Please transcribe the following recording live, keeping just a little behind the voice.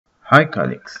Hi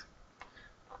colleagues.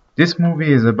 This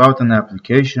movie is about an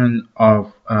application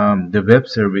of the web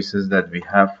services that we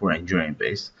have for Engineering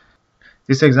Base.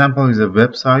 This example is a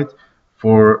website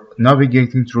for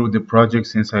navigating through the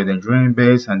projects inside Engineering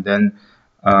Base and then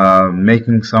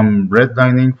making some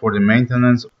redlining for the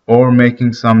maintenance or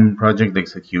making some project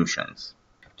executions.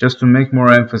 Just to make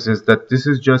more emphasis that this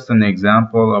is just an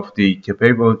example of the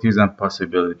capabilities and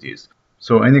possibilities.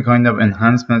 So any kind of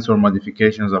enhancements or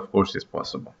modifications, of course, is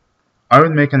possible. I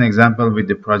will make an example with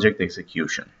the project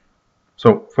execution.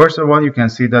 So first of all, you can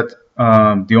see that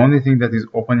the only thing that is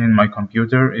open in my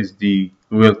computer is the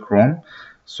Google Chrome.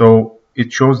 So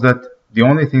it shows that the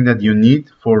only thing that you need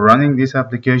for running this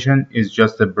application is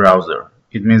just a browser.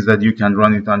 It means that you can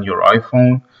run it on your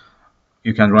iPhone,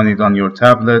 you can run it on your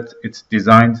tablet. It's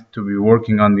designed to be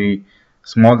working on the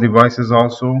small devices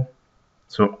also.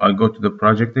 So I go to the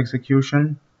project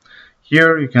execution.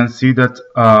 Here you can see that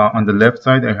on the left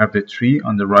side I have the tree,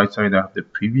 on the right side I have the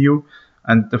preview,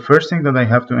 and the first thing that I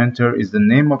have to enter is the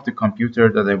name of the computer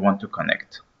that I want to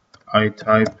connect. I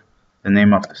type the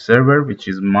name of the server, which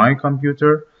is my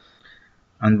computer,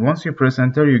 and once you press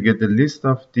enter you get the list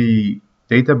of the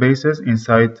databases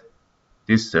inside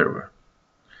this server.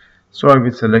 So I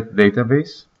will select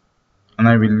database and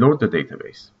I will load the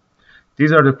database.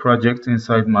 These are the projects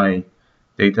inside my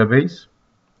database.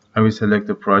 I will select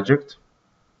the project.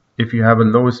 If you have a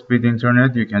low speed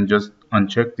internet, you can just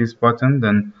uncheck this button,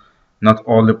 then not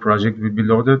all the project will be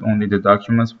loaded, only the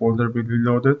documents folder will be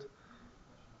loaded.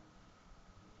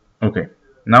 Okay,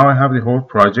 now I have the whole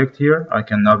project here. I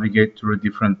can navigate through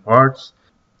different parts.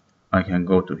 I can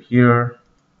go to here,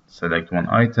 select one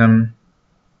item,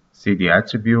 see the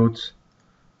attributes,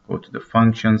 go to the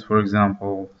functions, for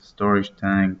example, storage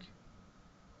tank.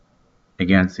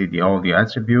 Again, see all the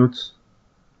attributes.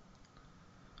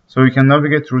 So you can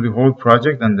navigate through the whole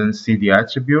project and then see the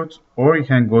attributes, or you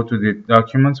can go to the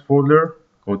documents folder,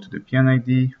 go to the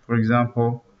PNID, for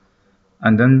example,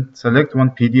 and then select one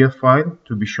PDF file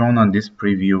to be shown on this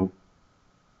preview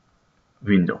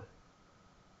window.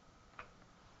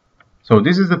 So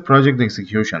this is the project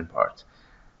execution part.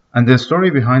 And the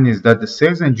story behind is that the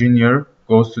sales engineer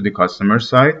goes to the customer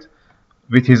site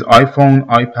with his iPhone,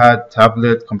 iPad,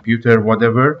 tablet, computer,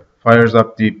 whatever, fires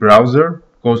up the browser,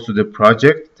 goes to the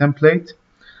project template,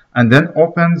 and then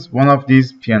opens one of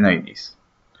these PNIDs.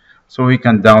 So he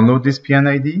can download this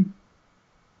PNID,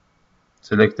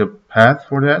 select the path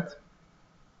for that.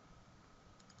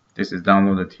 This is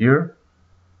downloaded here.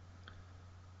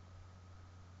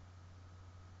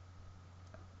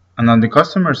 And on the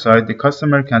customer side, the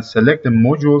customer can select the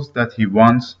modules that he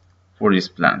wants for his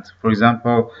plant. For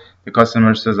example, the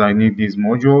customer says, I need these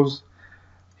modules.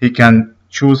 He can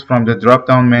choose from the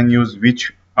drop-down menus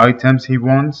which items he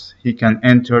wants. He can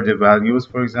enter the values,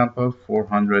 for example,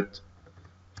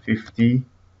 450.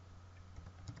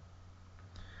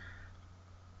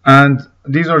 And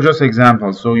these are just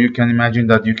examples. So you can imagine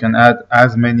that you can add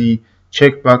as many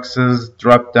checkboxes,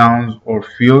 drop-downs, or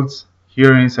fields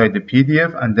here inside the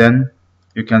PDF, and then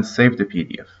you can save the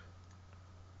PDF.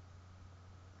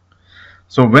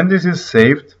 So when this is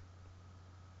saved,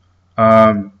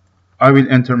 I will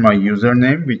enter my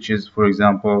username, which is, for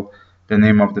example, the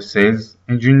name of the sales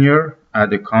engineer,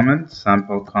 add a comment,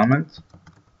 sample comment,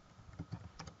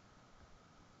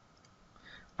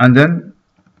 and then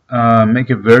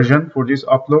make a version for this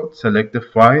upload, select the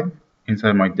file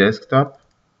inside my desktop.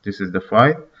 This is the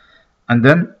file, and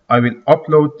then I will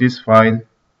upload this file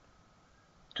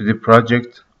to the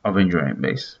project of Engineering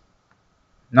Base.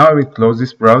 Now I will close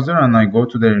this browser and I go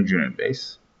to the Engineering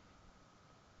Base.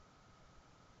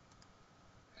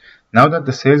 Now that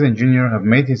the sales engineer have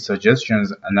made his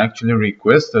suggestions and actually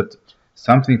requested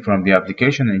something from the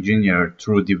application engineer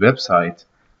through the website,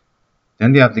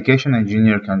 then the application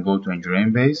engineer can go to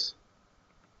Engineering Base,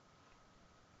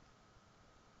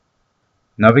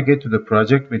 navigate to the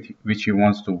project with which he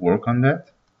wants to work on that,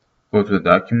 go to the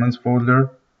documents folder,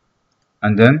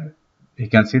 and then he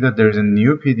can see that there is a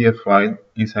new PDF file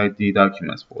inside the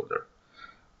documents folder.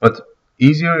 But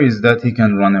easier is that he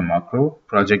can run a macro,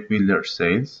 project builder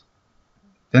sales.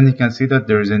 Then he can see that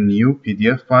there is a new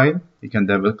PDF file. He can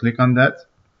double click on that.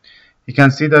 He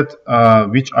can see that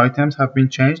which items have been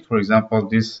changed. For example,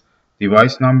 this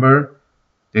device number,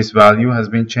 this value has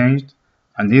been changed,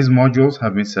 and these modules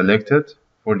have been selected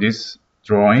for this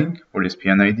drawing, for this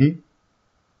PNID.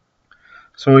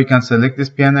 So he can select this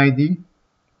PNID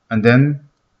and then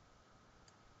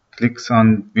clicks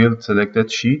on build selected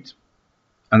sheet,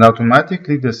 and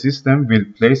automatically the system will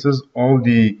places all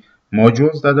the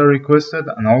modules that are requested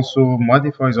and also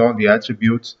modifies all the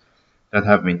attributes that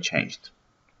have been changed.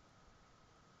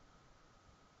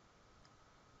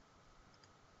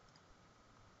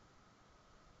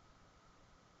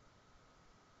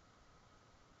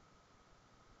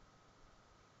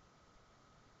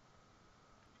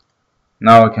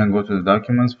 Now I can go to the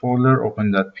Documents folder, open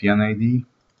that PNID.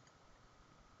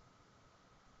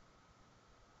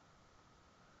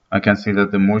 I can see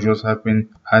that the modules have been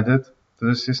added to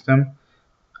the system,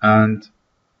 and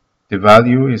the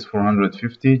value is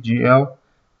 450 GL,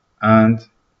 and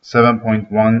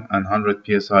 7.1 and 100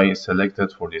 psi is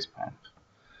selected for this pump.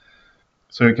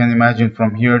 So you can imagine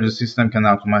from here the system can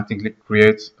automatically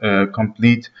create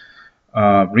complete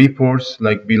reports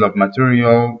like bill of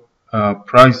material,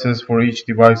 prices for each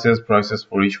devices, prices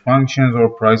for each functions, or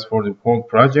price for the whole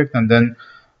project, and then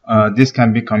this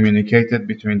can be communicated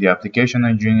between the application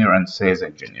engineer and sales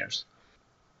engineers.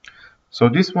 So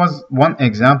this was one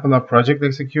example of project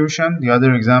execution. The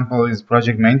other example is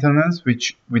project maintenance,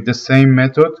 which with the same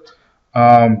method,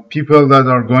 people that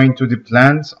are going to the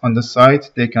plants on the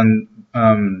site, they can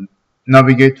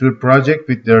navigate to the project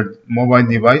with their mobile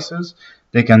devices.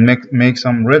 They can make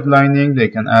some redlining, they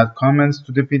can add comments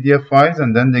to the PDF files,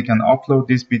 and then they can upload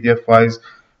these PDF files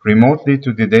remotely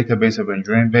to the database of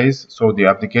engineering base, so the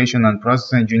application and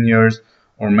process engineers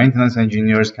or maintenance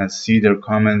engineers can see their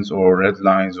comments or red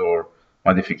lines or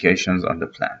modifications on the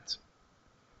plant.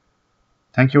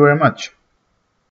 Thank you very much.